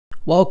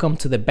Welcome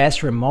to the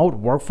best remote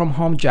work from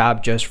home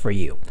job just for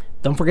you.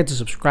 Don't forget to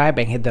subscribe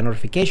and hit the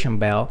notification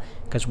bell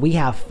because we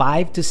have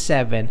 5 to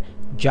 7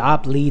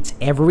 job leads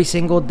every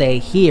single day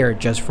here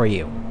just for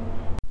you.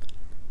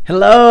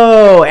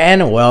 Hello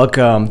and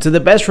welcome to the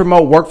best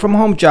remote work from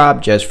home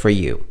job just for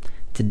you.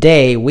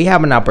 Today we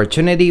have an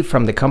opportunity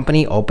from the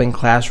company Open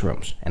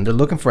Classrooms, and they're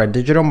looking for a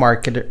digital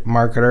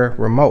marketer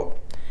remote.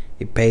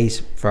 It pays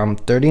from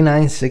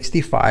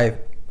 $39.65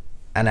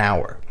 an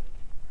hour.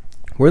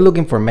 We're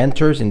looking for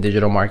mentors in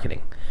digital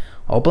marketing.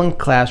 Open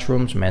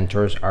Classrooms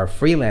mentors are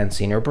freelance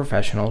senior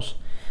professionals.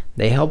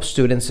 They help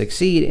students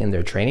succeed in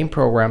their training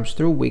programs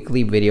through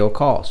weekly video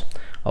calls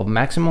of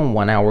maximum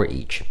 1 hour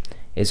each.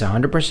 It's a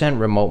 100%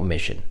 remote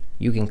mission.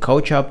 You can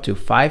coach up to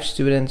 5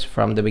 students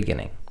from the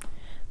beginning.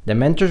 The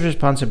mentor's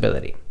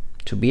responsibility: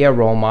 to be a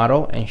role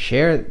model and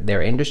share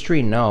their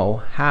industry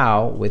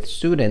know-how with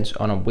students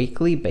on a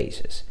weekly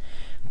basis,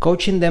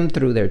 coaching them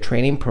through their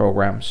training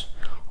programs.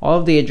 All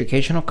of the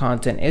educational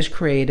content is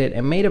created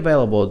and made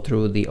available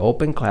through the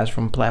Open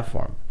Classroom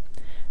platform.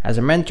 As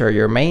a mentor,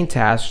 your main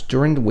task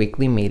during the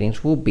weekly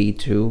meetings will be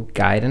to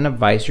guide and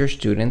advise your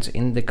students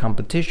in the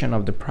completion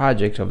of the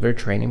projects of their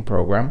training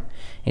program,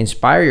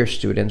 inspire your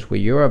students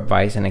with your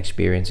advice and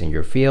experience in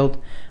your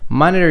field,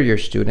 monitor your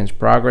students'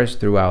 progress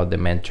throughout the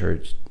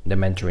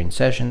mentoring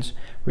sessions,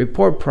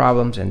 report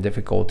problems and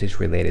difficulties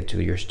related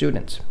to your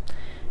students.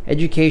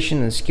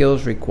 Education and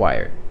skills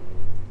required.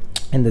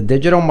 In the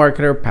digital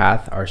marketer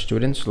path, our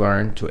students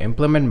learn to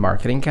implement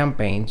marketing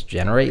campaigns,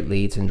 generate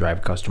leads, and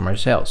drive customer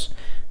sales.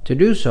 To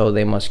do so,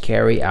 they must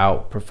carry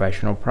out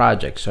professional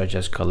projects such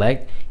as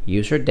collect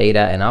user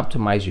data and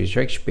optimize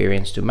user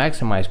experience to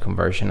maximize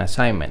conversion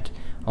assignment,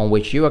 on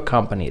which you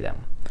accompany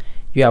them.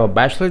 You have a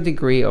bachelor's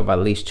degree of at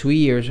least 2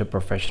 years of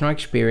professional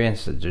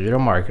experience as a digital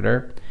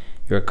marketer.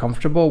 You're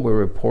comfortable with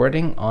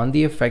reporting on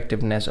the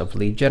effectiveness of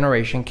lead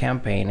generation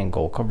campaign and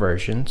goal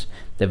conversions,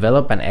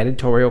 develop an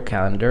editorial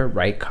calendar,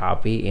 write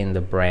copy in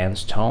the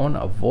brand's tone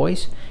of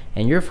voice,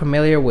 and you're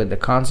familiar with the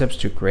concepts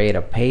to create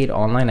a paid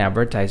online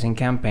advertising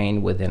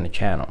campaign within a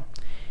channel.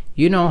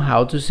 You know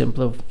how to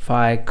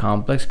simplify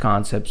complex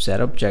concepts, set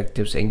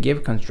objectives, and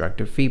give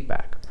constructive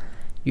feedback.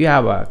 You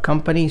have a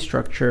company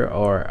structure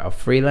or a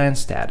freelance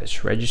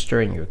status,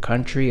 register in your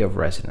country of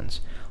residence,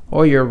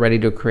 or you're ready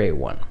to create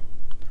one.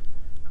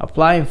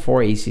 Apply in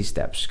 4 easy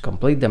steps.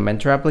 Complete the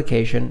mentor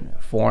application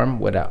form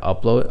with an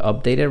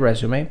updated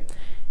resume.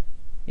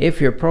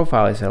 If your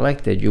profile is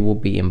selected, you will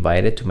be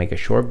invited to make a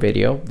short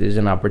video. This is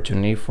an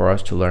opportunity for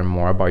us to learn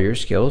more about your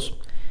skills.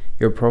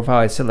 Your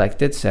profile is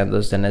selected. Send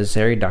us the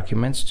necessary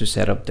documents to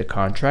set up the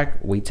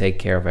contract. We take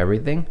care of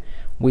everything.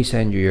 We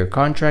send you your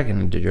contract in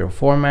a digital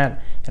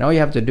format, and all you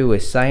have to do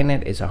is sign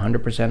it. It's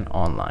 100%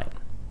 online.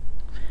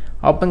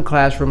 Open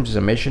Classrooms is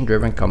a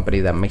mission-driven company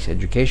that makes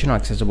education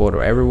accessible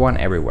to everyone,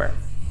 everywhere.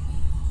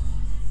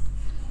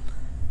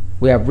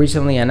 We have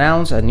recently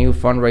announced a new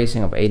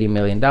fundraising of $80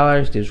 million.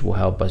 This will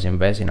help us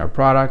invest in our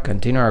product,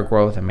 continue our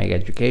growth, and make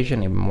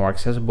education even more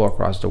accessible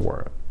across the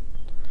world.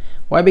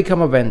 Why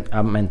become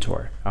a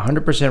mentor?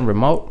 100%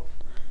 remote,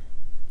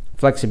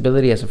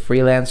 flexibility as a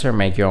freelancer,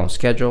 make your own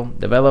schedule,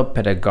 develop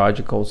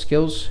pedagogical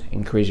skills,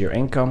 increase your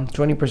income,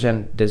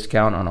 20%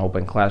 discount on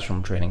Open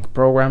Classroom training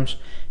programs,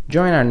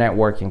 join our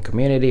networking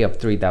community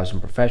of 3,000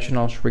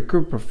 professionals,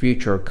 recruit for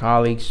future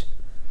colleagues.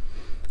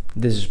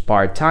 This is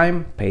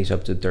part-time, pays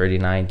up to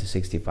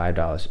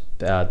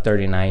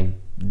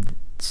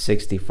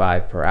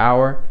 $39.65 per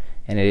hour,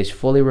 and it is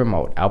fully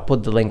remote. I'll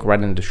put the link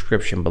right in the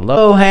description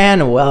below.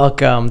 And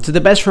welcome to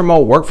the best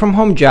remote work from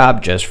home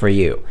job just for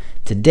you.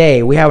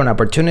 Today we have an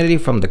opportunity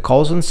from the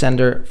Colson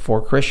Center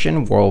for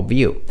Christian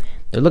Worldview.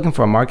 They're looking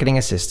for a marketing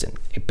assistant.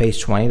 It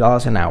pays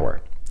 $20 an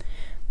hour.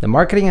 The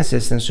marketing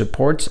assistant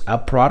supports a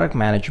product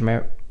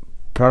manager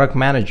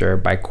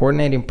by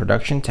coordinating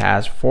production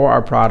tasks for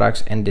our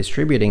products and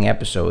distributing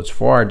episodes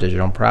for our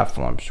digital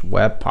platforms,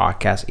 web,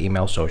 podcast,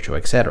 email, social,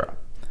 etc.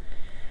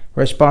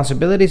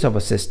 Responsibilities of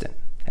assistant.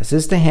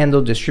 Assistant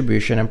handle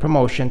distribution and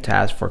promotion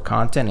tasks for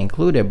content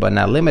included but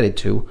not limited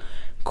to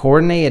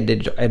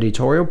coordinate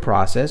editorial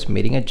process,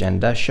 meeting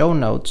agenda, show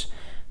notes,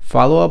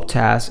 follow-up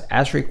tasks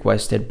as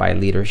requested by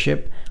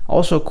leadership.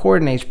 Also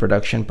coordinates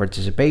production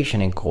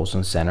participation in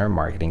Colson Center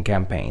marketing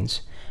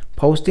campaigns,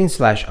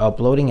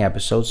 posting/uploading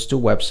episodes to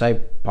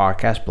website,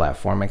 podcast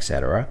platform,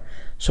 etc.,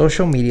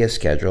 social media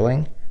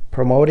scheduling,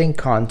 promoting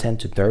content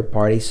to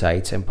third-party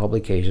sites and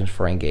publications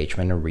for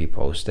engagement and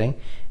reposting,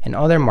 and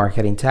other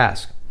marketing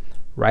tasks.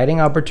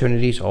 Writing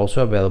opportunities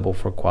also available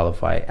for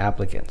qualified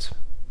applicants.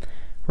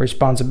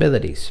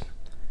 Responsibilities: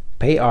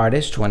 pay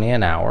artists $20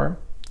 an hour,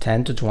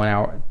 10 to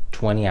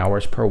 20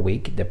 hours per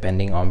week,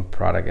 depending on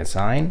product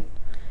assigned.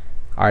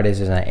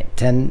 Artist is a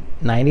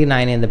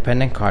 1099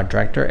 independent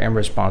contractor and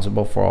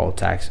responsible for all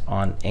tax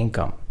on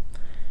income.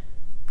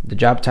 The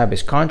job type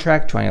is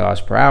contract,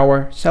 $20 per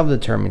hour,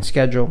 self-determined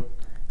schedule.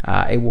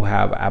 It will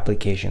have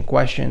application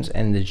questions,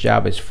 and the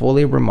job is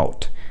fully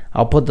remote.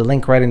 I'll put the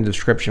link right in the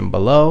description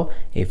below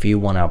if you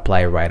want to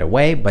apply right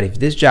away. But if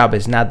this job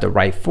is not the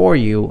right for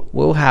you,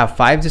 we'll have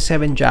 5 to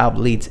 7 job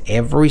leads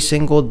every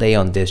single day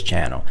on this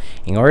channel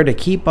in order to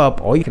keep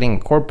up all you can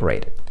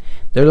incorporate.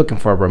 They're looking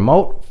for a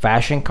remote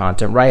fashion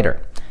content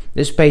writer.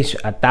 This pays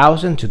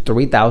 $1,000 to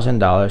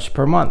 $3,000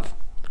 per month.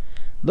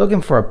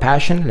 Looking for a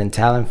passionate and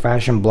talented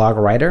fashion blog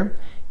writer?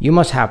 You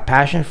must have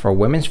passion for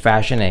women's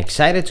fashion and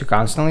excited to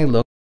constantly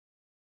look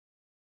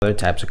at other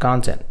types of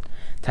content.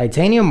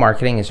 Titanium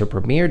Marketing is a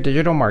premier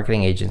digital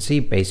marketing agency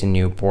based in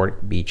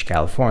Newport Beach,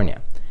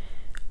 California.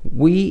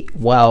 We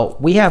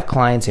have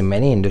clients in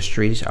many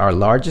industries. Our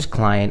largest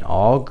client,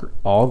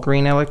 All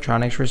Green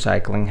Electronics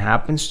Recycling,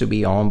 happens to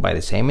be owned by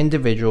the same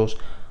individuals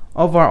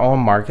of our own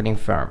marketing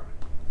firm.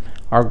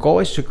 Our goal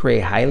is to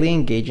create highly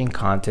engaging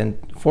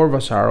content for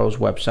Vasaro's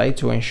website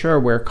to ensure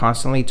we're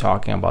constantly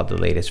talking about the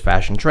latest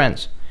fashion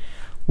trends.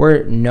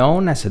 We're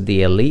known as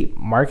the elite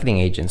marketing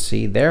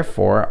agency,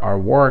 therefore our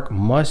work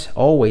must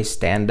always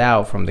stand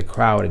out from the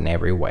crowd in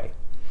every way.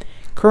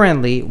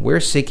 Currently, we're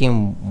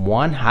seeking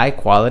one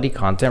high-quality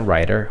content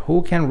writer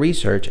who can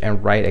research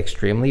and write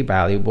extremely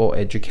valuable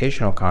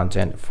educational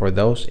content for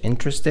those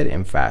interested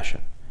in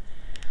fashion.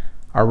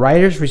 Our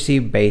writers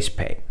receive base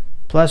pay,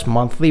 plus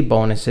monthly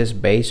bonuses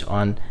based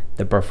on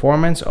the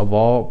performance of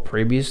all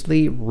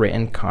previously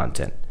written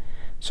content.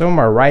 Some of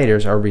our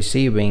writers are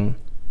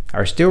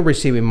still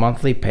receiving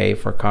monthly pay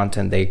for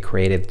content they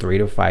created 3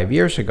 to 5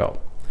 years ago.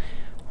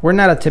 We're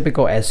not a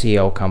typical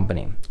SEO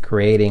company,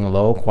 creating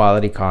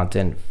low-quality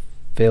content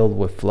filled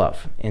with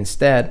fluff.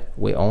 Instead,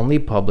 we only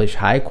publish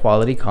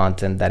high-quality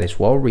content that is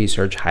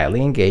well-researched,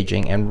 highly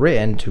engaging, and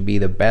written to be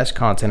the best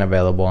content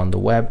available on the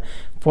web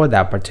for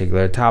that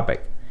particular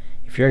topic.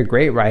 If you're a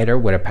great writer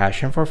with a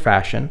passion for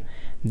fashion,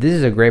 this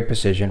is a great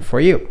position for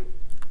you.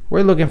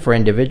 We're looking for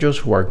individuals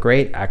who are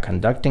great at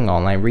conducting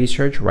online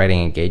research,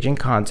 writing engaging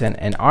content,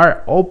 and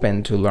are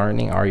open to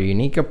learning our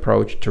unique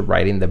approach to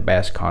writing the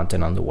best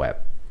content on the web.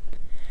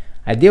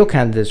 Ideal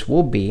candidates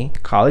will be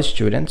college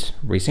students,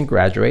 recent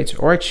graduates,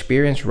 or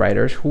experienced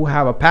writers who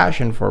have a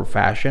passion for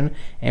fashion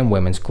and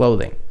women's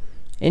clothing,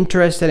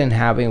 interested in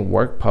having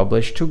work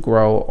published to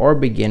grow or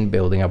begin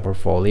building a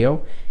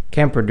portfolio,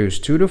 can produce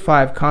 2 to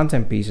 5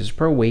 content pieces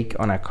per week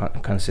on a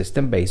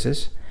consistent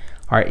basis,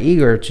 are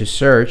eager to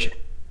search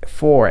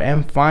for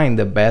and find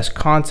the best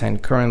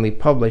content currently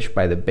published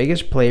by the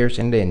biggest players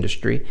in the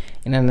industry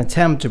in an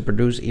attempt to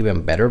produce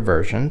even better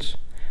versions,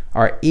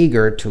 are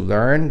eager to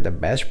learn the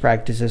best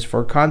practices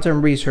for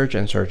content research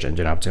and search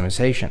engine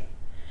optimization,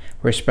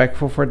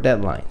 respectful for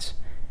deadlines,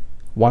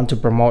 want to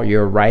promote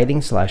your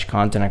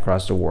writing/content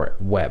across the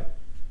web.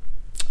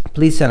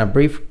 Please send a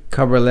brief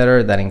cover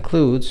letter that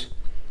includes,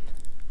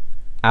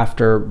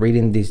 after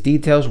reading these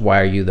details,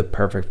 why are you the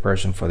perfect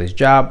person for this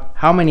job?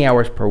 How many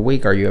hours per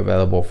week are you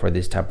available for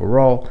this type of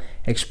role?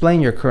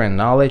 Explain your current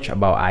knowledge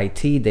about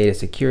IT, data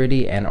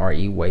security, and/or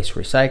e-waste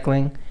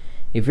recycling.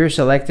 If you're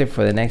selected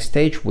for the next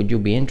stage, would you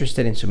be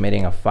interested in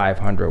submitting a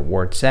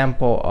 500-word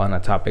sample on a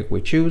topic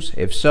we choose?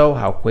 If so,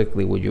 how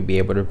quickly would you be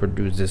able to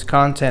produce this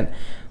content?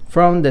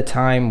 From the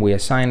time we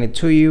assign it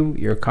to you,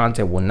 your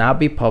content will not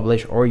be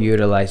published or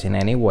utilized in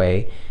any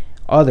way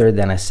other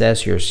than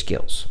assess your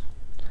skills.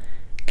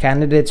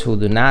 Candidates who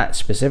do not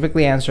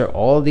specifically answer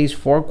all of these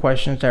 4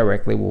 questions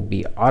directly will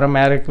be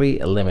automatically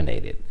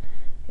eliminated.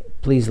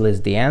 Please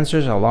list the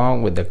answers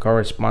along with the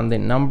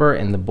corresponding number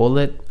in the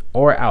bullet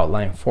or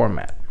outline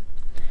format.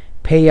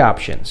 Pay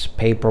options: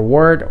 pay per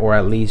word or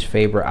at least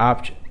favorite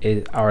option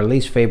is our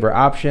least favorite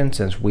option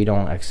since we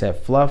don't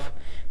accept fluff.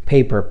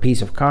 Pay per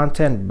piece of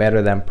content,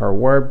 better than per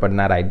word but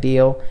not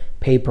ideal.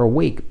 Pay per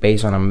week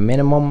based on a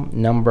minimum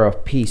number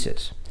of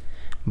pieces.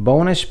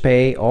 Bonus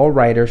pay: all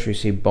writers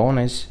receive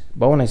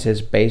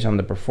bonuses based on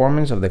the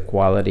performance of the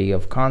quality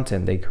of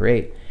content they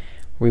create.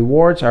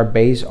 Rewards are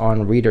based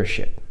on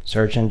readership,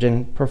 search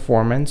engine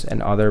performance,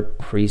 and other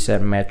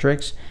preset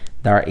metrics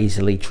that are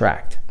easily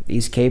tracked.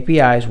 These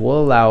KPIs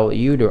will allow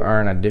you to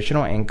earn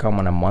additional income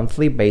on a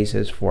monthly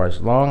basis for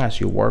as long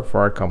as you work for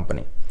our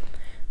company.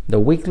 The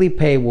weekly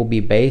pay will be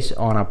based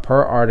on a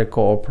per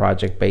article or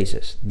project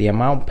basis. The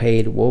amount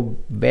paid will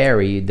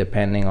vary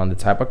depending on the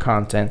type of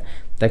content,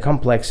 the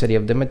complexity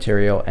of the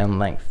material, and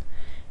length.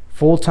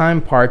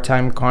 Full-time,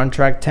 part-time,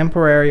 contract,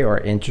 temporary, or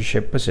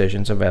internship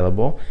positions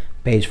available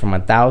pays from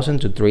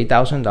 $1,000 to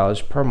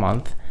 $3,000 per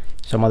month.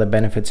 Some other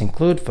benefits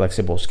include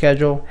flexible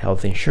schedule,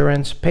 health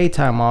insurance, paid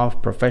time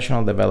off,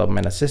 professional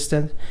development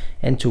assistance,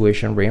 and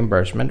tuition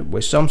reimbursement,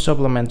 with some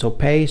supplemental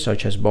pay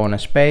such as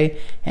bonus pay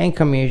and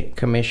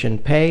commission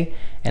pay.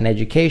 And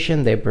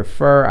education, they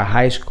prefer a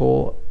high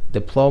school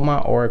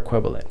diploma or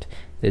equivalent.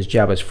 This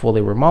job is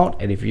fully remote,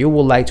 and if you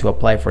would like to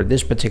apply for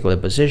this particular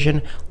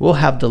position, we'll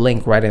have the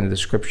link right in the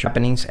description.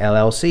 Happenings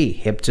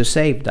LLC,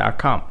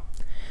 hip2save.com.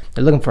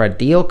 They're looking for a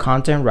deal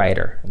content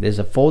writer. This is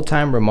a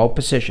full-time remote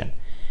position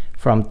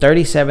from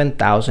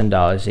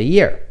 $37,000 a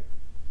year.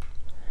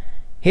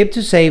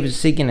 Hip2Save is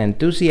seeking an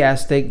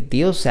enthusiastic,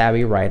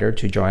 deal-savvy writer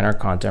to join our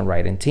content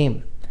writing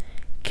team.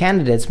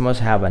 Candidates must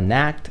have a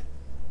knack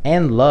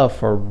and love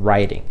for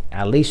writing,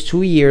 at least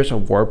 2 years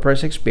of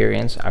WordPress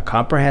experience, a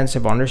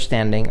comprehensive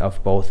understanding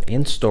of both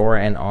in-store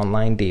and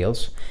online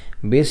deals,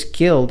 be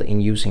skilled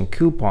in using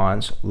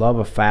coupons, love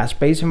a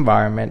fast-paced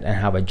environment, and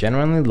have a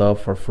genuine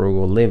love for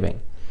frugal living.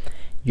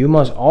 You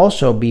must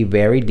also be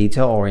very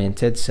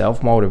detail-oriented,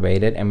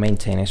 self-motivated, and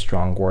maintain a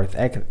strong work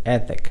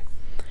ethic.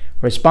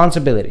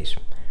 Responsibilities: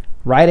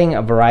 writing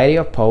a variety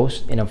of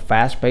posts in a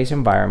fast-paced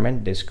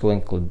environment. This could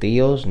include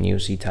deals,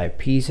 newsy-type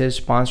pieces,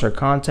 sponsored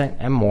content,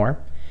 and more.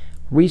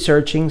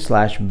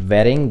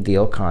 Researching/vetting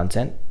deal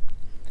content.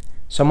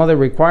 Some of the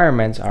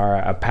requirements are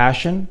a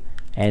passion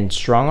and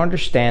strong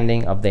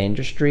understanding of the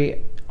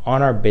industry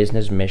on our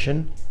business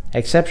mission,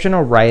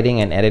 exceptional writing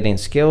and editing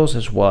skills,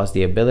 as well as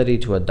the ability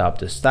to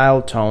adopt the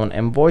style, tone,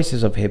 and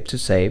voices of Hip to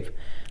Save.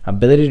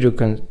 Ability to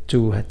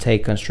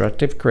take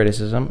constructive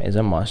criticism is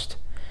a must.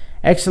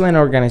 Excellent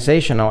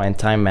organizational and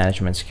time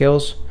management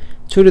skills.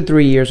 2 to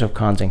 3 years of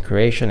content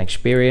creation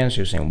experience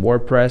using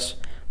WordPress.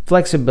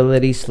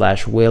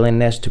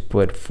 Flexibility/willingness to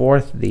put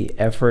forth the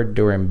effort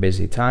during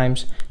busy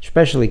times,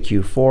 especially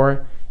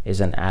Q4,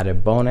 is an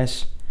added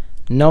bonus.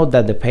 Note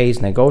that the pay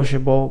is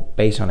negotiable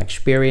based on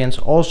experience.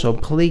 Also,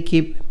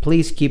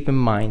 please keep in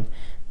mind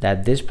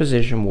that this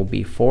position will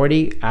be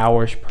 40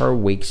 hours per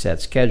week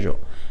set schedule,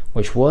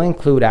 which will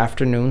include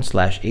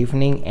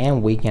afternoon/evening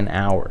and weekend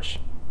hours.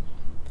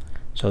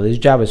 So this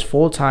job is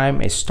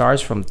full-time. It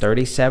starts from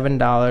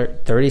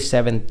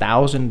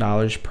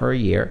 $37,000 per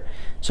year.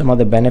 Some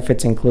other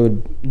benefits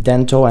include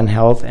dental and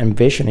health and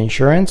vision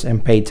insurance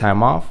and paid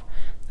time off.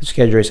 The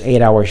schedule is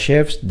 8-hour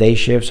shifts, day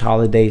shifts,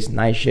 holidays,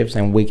 night shifts,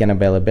 and weekend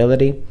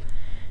availability.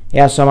 It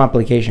has some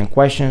application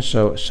questions,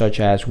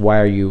 such as: why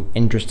are you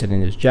interested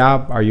in this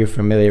job? Are you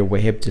familiar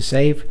with Hip to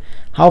Save?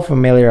 How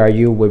familiar are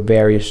you with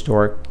various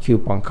store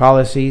coupon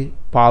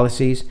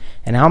policies?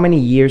 And how many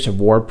years of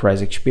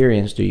WordPress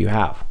experience do you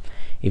have?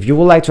 If you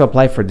would like to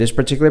apply for this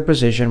particular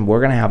position,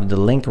 we're going to have the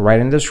link right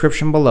in the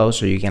description below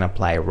so you can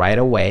apply right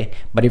away.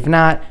 But if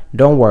not,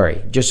 don't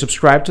worry. Just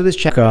subscribe to this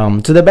channel.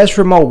 Welcome to the best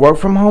remote work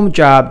from home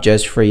job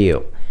just for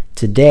you.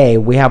 Today,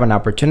 we have an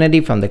opportunity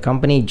from the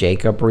company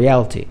Jacob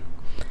Realty.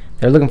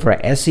 They're looking for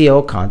an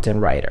SEO content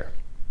writer.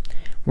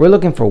 We're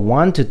looking for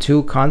 1 to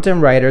 2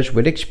 content writers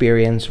with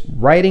experience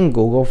writing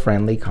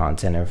Google-friendly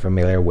content and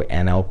familiar with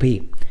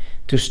NLP.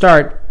 To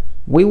start,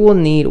 we will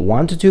need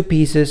 1 to 2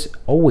 pieces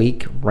a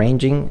week,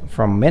 ranging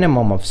from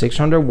minimum of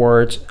 600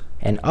 words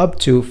and up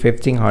to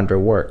 1,500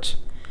 words.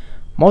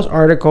 Most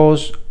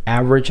articles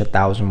average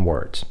 1,000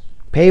 words.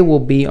 Pay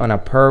will be on a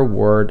per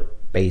word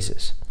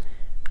basis,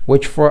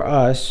 which for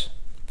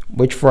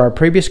our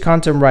previous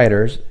content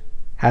writers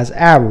has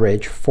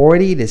averaged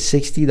 $40 to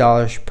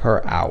 $60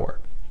 per hour.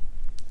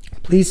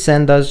 Please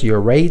send us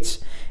your rates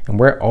and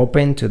we're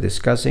open to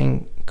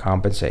discussing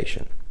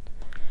compensation.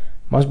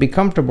 Must be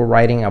comfortable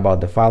writing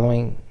about the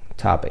following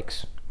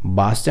topics: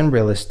 Boston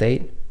real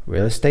estate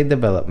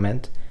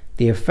development,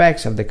 the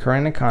effects of the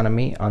current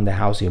economy on the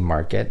housing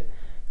market,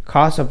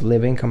 cost of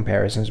living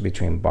comparisons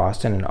between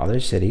Boston and other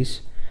cities,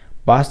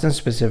 Boston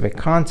specific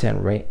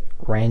content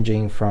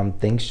ranging from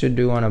things to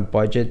do on a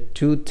budget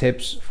to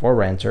tips for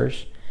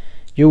renters.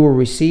 You will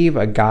receive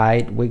a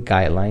guide with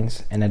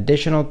guidelines and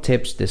additional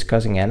tips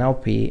discussing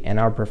NLP and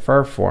our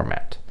preferred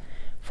format.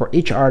 For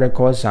each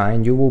article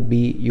assigned, you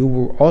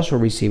will also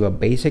receive a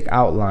basic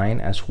outline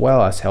as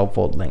well as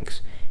helpful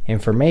links,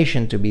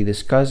 information to be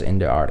discussed in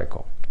the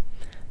article.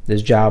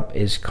 This job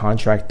is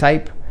contract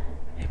type.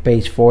 It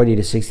pays $40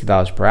 to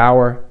 $60 per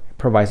hour. It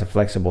provides a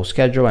flexible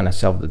schedule and a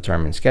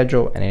self-determined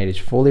schedule, and it is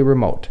fully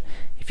remote.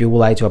 If you would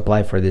like to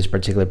apply for this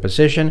particular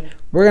position,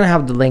 we're going to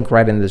have the link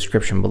right in the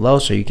description below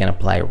so you can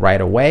apply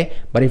right away.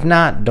 But if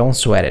not, don't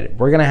sweat it.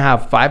 We're going to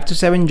have 5 to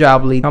 7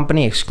 job leads,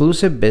 company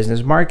exclusive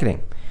business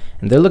marketing.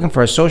 And they're looking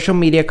for a social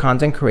media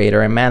content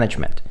creator and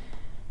management.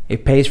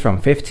 It pays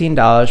from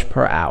 $15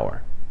 per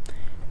hour.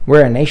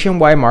 We're a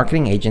nationwide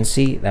marketing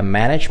agency that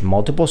manages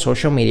multiple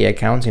social media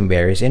accounts in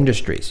various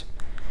industries.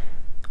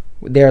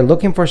 They're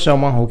looking for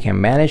someone who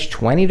can manage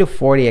 20 to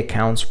 40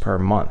 accounts per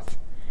month.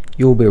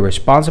 You will be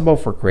responsible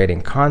for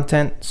creating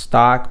content,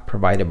 stock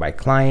provided by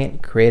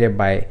client, created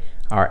by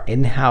our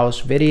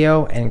in-house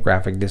video and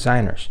graphic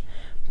designers.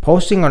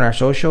 Posting on our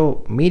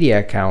social media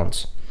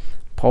accounts,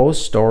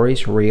 posts,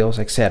 stories, reels,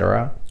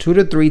 etc. 2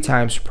 to 3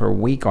 times per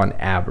week on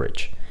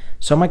average.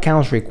 Some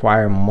accounts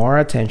require more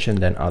attention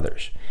than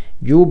others.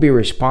 You will be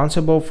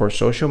responsible for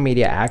social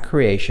media ad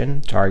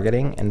creation,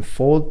 targeting, and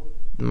full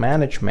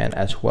management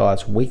as well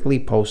as weekly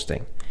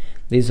posting.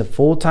 This is a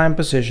full-time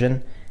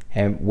position,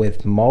 and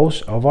with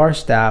most of our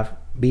staff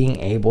being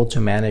able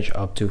to manage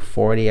up to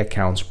 40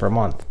 accounts per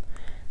month.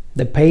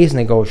 The pay is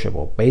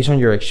negotiable based on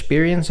your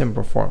experience and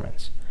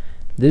performance.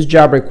 This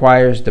job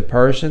requires the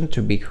person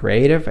to be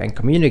creative and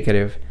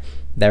communicative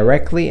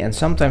directly and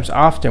sometimes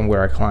often with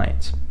our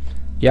clients.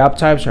 Job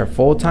types are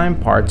full-time,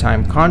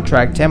 part-time,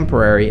 contract,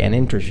 temporary, and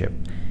internship.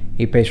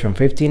 It pays from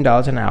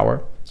 $15 an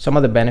hour. Some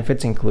of the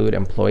benefits include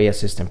employee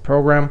assistance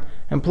program,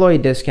 employee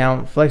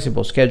discount,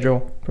 flexible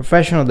schedule,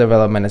 professional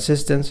development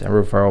assistance, and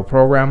referral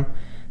program.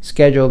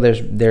 Schedule,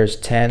 there's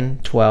 10,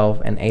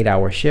 12, and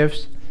 8-hour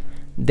shifts.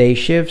 Day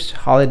shifts,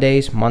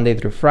 holidays, Monday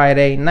through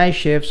Friday, night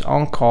shifts,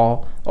 on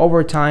call,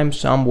 overtime,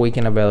 some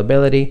weekend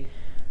availability,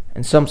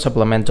 and some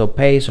supplemental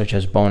pay such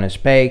as bonus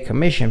pay,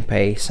 commission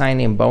pay,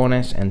 signing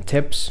bonus, and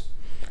tips.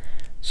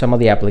 Some of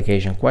the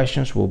application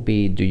questions will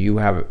be, do you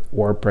have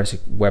WordPress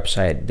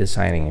website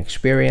designing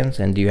experience,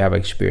 and do you have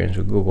experience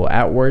with Google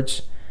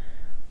AdWords?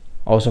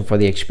 Also, for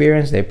the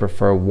experience, they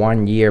prefer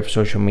 1 year of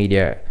social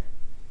media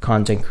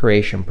content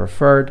creation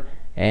preferred,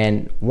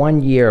 and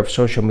 1 year of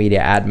social media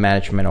ad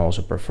management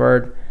also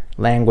preferred.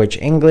 Language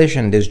English,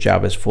 and this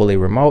job is fully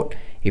remote.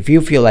 If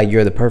you feel like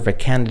you're the perfect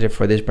candidate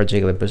for this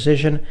particular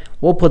position,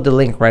 we'll put the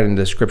link right in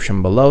the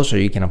description below so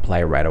you can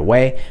apply right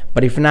away.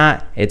 But if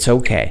not, it's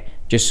okay.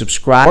 Just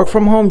subscribe. Work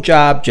from home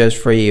job just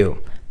for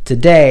you.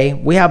 Today,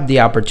 we have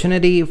the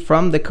opportunity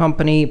from the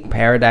company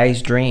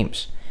Paradise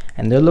Dreams,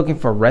 and they're looking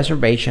for a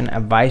reservation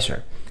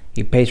advisor.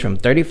 He pays from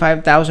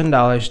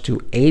 $35,000 to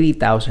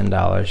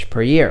 $80,000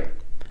 per year.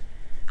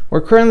 We're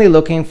currently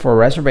looking for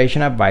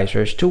reservation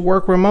advisors to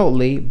work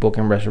remotely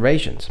booking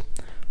reservations.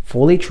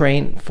 Full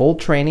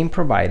training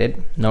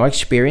provided, no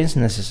experience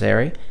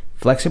necessary,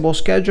 flexible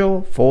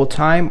schedule,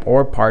 full-time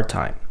or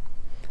part-time.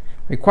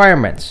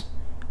 Requirements: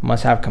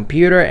 must have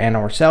computer and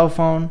or cell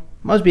phone,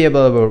 must be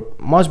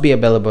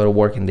available to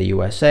work in the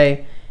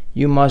USA.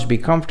 You must be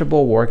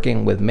comfortable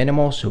working with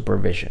minimal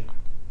supervision.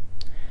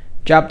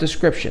 Job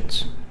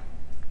descriptions: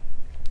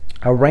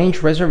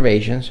 arrange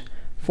reservations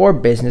for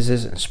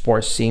businesses,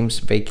 sports teams,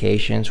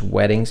 vacations,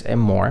 weddings, and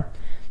more.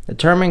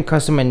 Determine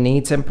customer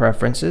needs and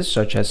preferences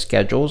such as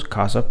schedules,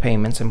 cost of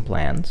payments, and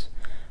plans.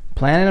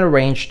 Plan and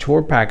arrange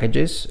tour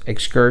packages,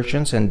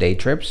 excursions, and day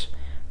trips.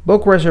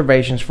 Book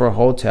reservations for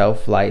hotel,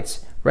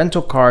 flights,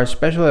 rental cars,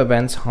 special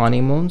events,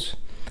 honeymoons.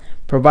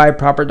 Provide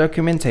proper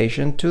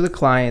documentation to the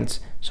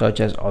clients such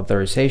as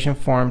authorization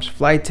forms,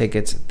 flight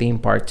tickets, theme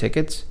park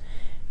tickets.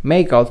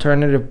 Make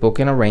alternative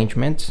booking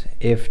arrangements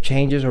if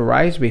changes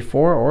arise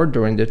before or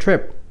during the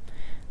trip.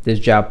 This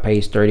job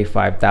pays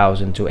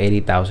 $35,000 to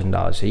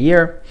 $80,000 a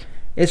year.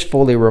 It's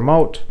fully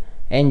remote,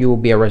 and you will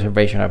be a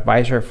reservation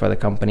advisor for the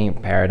company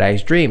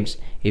Paradise Dreams.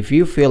 If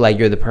you feel like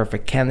you're the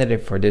perfect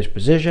candidate for this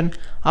position,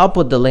 I'll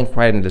put the link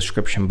right in the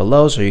description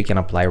below so you can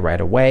apply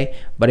right away.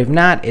 But if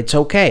not, it's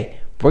okay.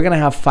 We're going to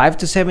have 5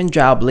 to 7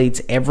 job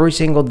leads every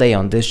single day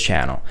on this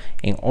channel.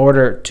 In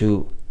order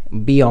to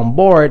be on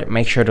board,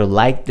 make sure to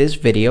like this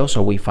video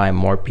so we find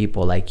more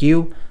people like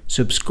you.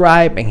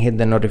 Subscribe and hit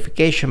the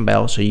notification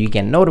bell so you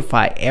get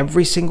notified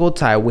every single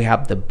time we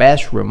have the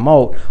best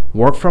remote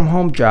work from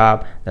home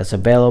job that's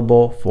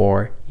available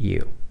for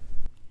you.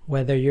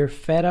 Whether you're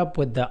fed up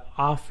with the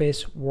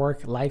office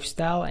work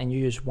lifestyle and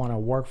you just want to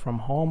work from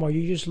home, or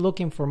you're just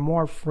looking for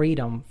more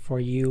freedom for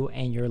you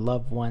and your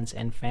loved ones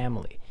and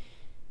family,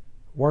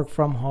 work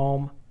from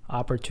home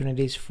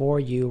opportunities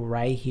for you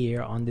right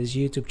here on this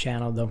YouTube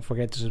channel. Don't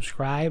forget to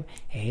subscribe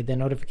and hit the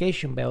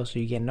notification bell so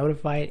you get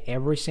notified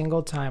every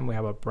single time we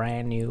have a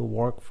brand new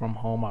work from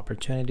home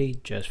opportunity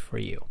just for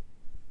you.